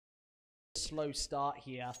slow start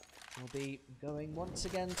here. We'll be going once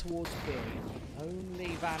again towards B. Only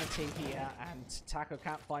Vanity here, and Taco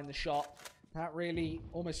can't find the shot. That really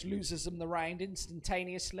almost loses them the round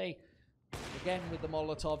instantaneously. Again with the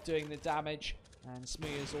Molotov doing the damage. And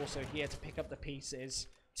Smooya's also here to pick up the pieces.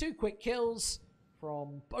 2 quick kills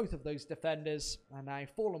from both of those defenders. And now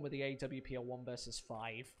Fallen with the AWP on 1 versus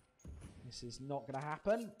 5. This is not going to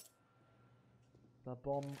happen. The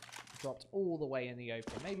bomb dropped all the way in the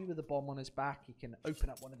open. Maybe with the bomb on his back, he can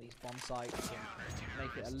open up one of these bomb sites and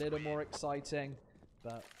make it a little more exciting.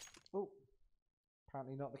 But, oh,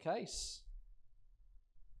 apparently not the case.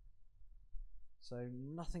 So,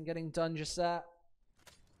 nothing getting done just there.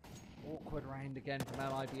 Awkward round again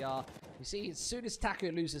from MiBR. You see, as soon as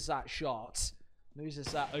Taco loses that shot, loses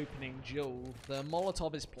that opening duel, the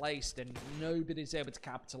Molotov is placed and nobody's able to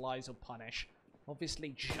capitalize or punish.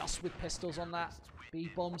 Obviously, just with pistols on that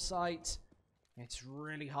B-bomb site, it's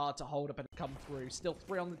really hard to hold up and come through. Still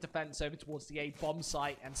 3 on the defense over towards the A-bomb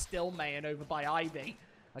site, and still Mayan over by Ivy.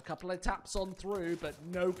 A couple of taps on through, but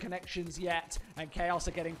no connections yet. And Chaos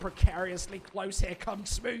are getting precariously close. Here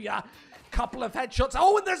comes Smooya. Couple of headshots.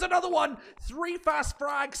 Oh, and there's another one. 3 fast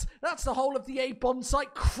frags. That's the whole of the A-bomb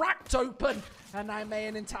site cracked open. And now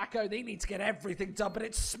Mayan and Taco, they need to get everything done, but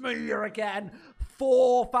it's Smooya again.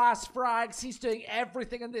 4 fast frags. He's doing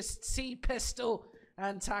everything in this C pistol.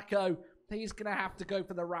 And Taco, he's going to have to go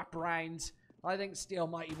for the wraparound. I think Steel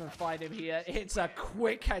might even find him here. It's a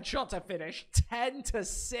quick headshot to finish.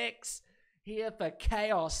 10-6 here for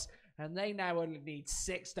Chaos. And they now only need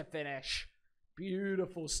 6 to finish.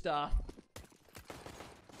 Beautiful stuff.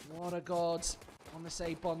 What a god on this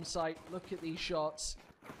A-bomb site. Look at these shots.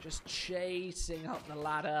 Just chasing up the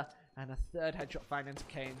ladder. And a 3rd headshot found into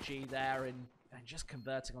KNG there. And just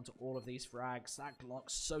converting onto all of these frags. That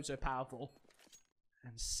Glock's so powerful.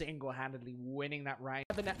 And single-handedly winning that round.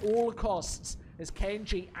 At all costs, as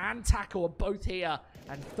KNG and Taco are both here.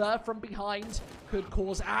 And Thur from behind could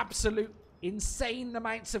cause absolute insane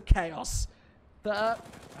amounts of chaos. Thur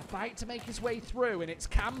about to make his way through, and it's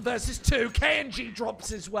Cam versus 2. KNG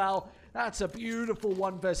drops as well. That's a beautiful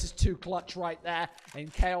 1 versus 2 clutch right there.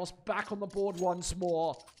 And Chaos back on the board once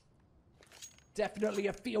more. Definitely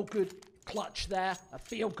a feel-good clutch there. A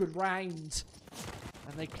feel-good round.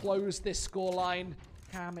 And they close this scoreline.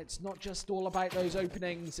 Cam, it's not just all about those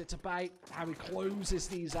openings. It's about how he closes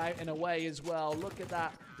these out in a way as well. Look at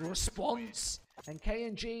that response. And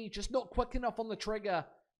KNG just not quick enough on the trigger.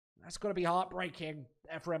 That's got to be heartbreaking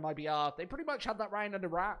for MiBR. They pretty much had that round under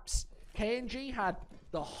wraps. KNG had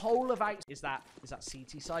the whole of out. Is that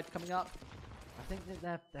CT side coming up? I think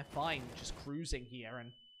that they're fine, just cruising here.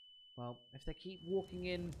 And well, if they keep walking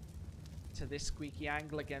in to this squeaky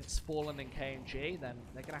angle against Fallen and KNG, then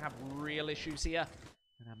they're going to have real issues here.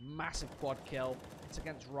 And a massive quad kill. It's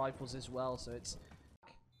against rifles as well, so it's...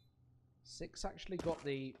 6 actually got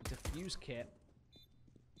the defuse kit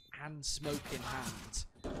and smoke in hand.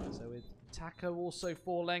 So with Taco also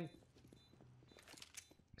falling,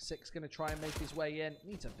 6 going to try and make his way in.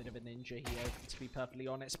 Needs a bit of a ninja here, to be perfectly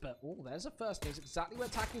honest. But, oh, there's a first. Knows exactly where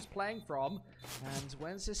Taco's playing from. And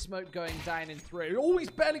when's this smoke going down and through? Oh, he's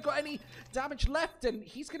barely got any damage left. And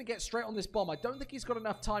he's going to get straight on this bomb. I don't think he's got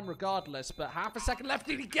enough time regardless. But half a second left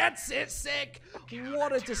and he gets it. Sick.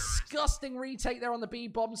 What a disgusting retake there on the B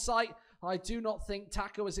bomb site. I do not think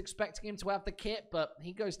Taco was expecting him to have the kit. But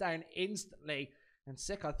he goes down instantly. And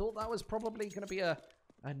Sick, I thought that was probably going to be a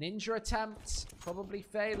ninja attempt, probably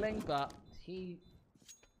failing, but he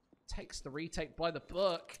takes the retake by the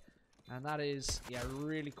book. And that is, yeah,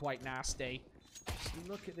 really quite nasty. Just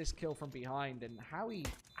look at this kill from behind and how he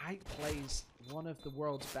outplays one of the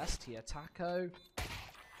world's best here. Taco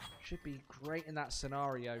should be great in that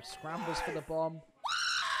scenario. Scrambles for the bomb.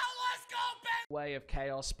 Way of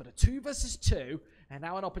chaos, but a 2 versus 2. And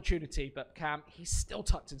now an opportunity, but Cam, he's still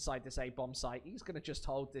tucked inside this A-bomb site. He's going to just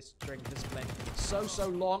hold this string discipline so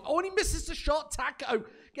long. Oh, and he misses the shot. Taco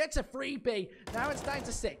gets a freebie. Now it's down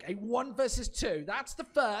to Sick. A 1 versus 2. That's the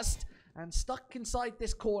first. And stuck inside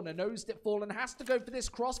this corner. Knows that Fallen has to go for this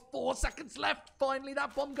cross. 4 seconds left. Finally,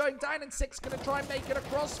 that bomb going down. And Sick's going to try and make it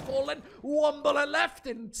across. Fallen. 1 bullet left.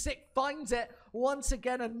 And Sick finds it. Once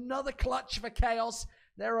again, another clutch for Chaos.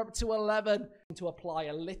 They're up to 11 to apply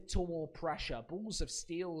a little more pressure. Balls of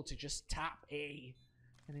steel to just tap E.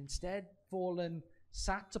 And instead, Fallen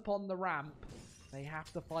sat upon the ramp. They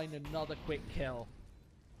have to find another quick kill.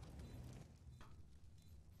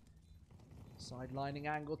 Sidelining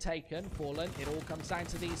angle taken. Fallen. It all comes down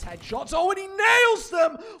to these headshots. Oh, and he nails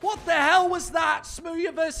them! What the hell was that?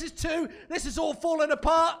 Smooya versus 2. This is all falling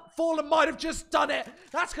apart. Fallen might have just done it.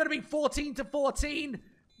 That's going to be 14-14.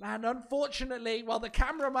 And unfortunately, well, the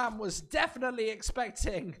cameraman was definitely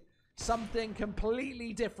expecting something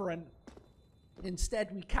completely different.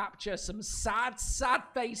 Instead, we capture some sad, sad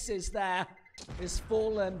faces there. Is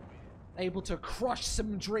Fallen able to crush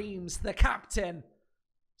some dreams? The captain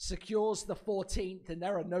secures the 14th, and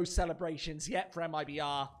there are no celebrations yet for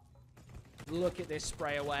MiBR. Look at this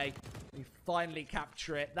spray away. We finally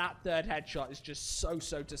capture it. That third headshot is just so,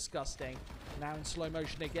 so disgusting. Now in slow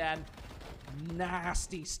motion again.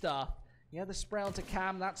 Nasty stuff. Yeah, the spray onto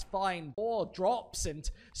Cam, that's fine. 4 drops and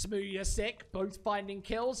Smoothie sick, both finding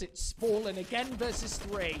kills. It's Fallen again versus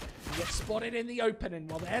 3. He gets spotted in the open, and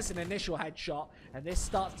well, there's an initial headshot, and this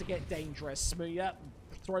starts to get dangerous. Smoothie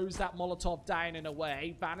throws that Molotov down and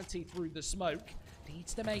away. Vanity through the smoke.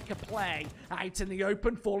 Needs to make a play. Out in the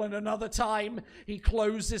open, Fallen another time. He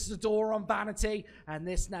closes the door on Vanity, and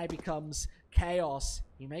this now becomes chaos.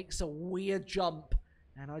 He makes a weird jump,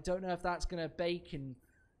 and I don't know if that's going to bake and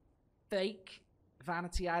fake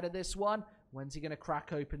Vanity out of this one. When's he going to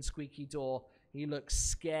crack open squeaky door? He looks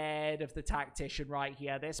scared of the tactician right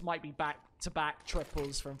here. This might be back-to-back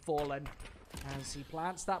triples from Fallen as he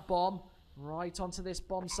plants that bomb right onto this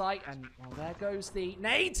bomb site. And, well, there goes the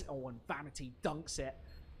nade. Oh, and Vanity dunks it.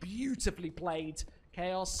 Beautifully played.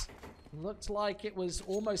 Chaos looked like it was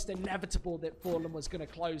almost inevitable that Fallen was going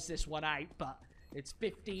to close this one out, but it's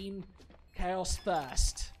 15 Chaos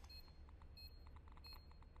first.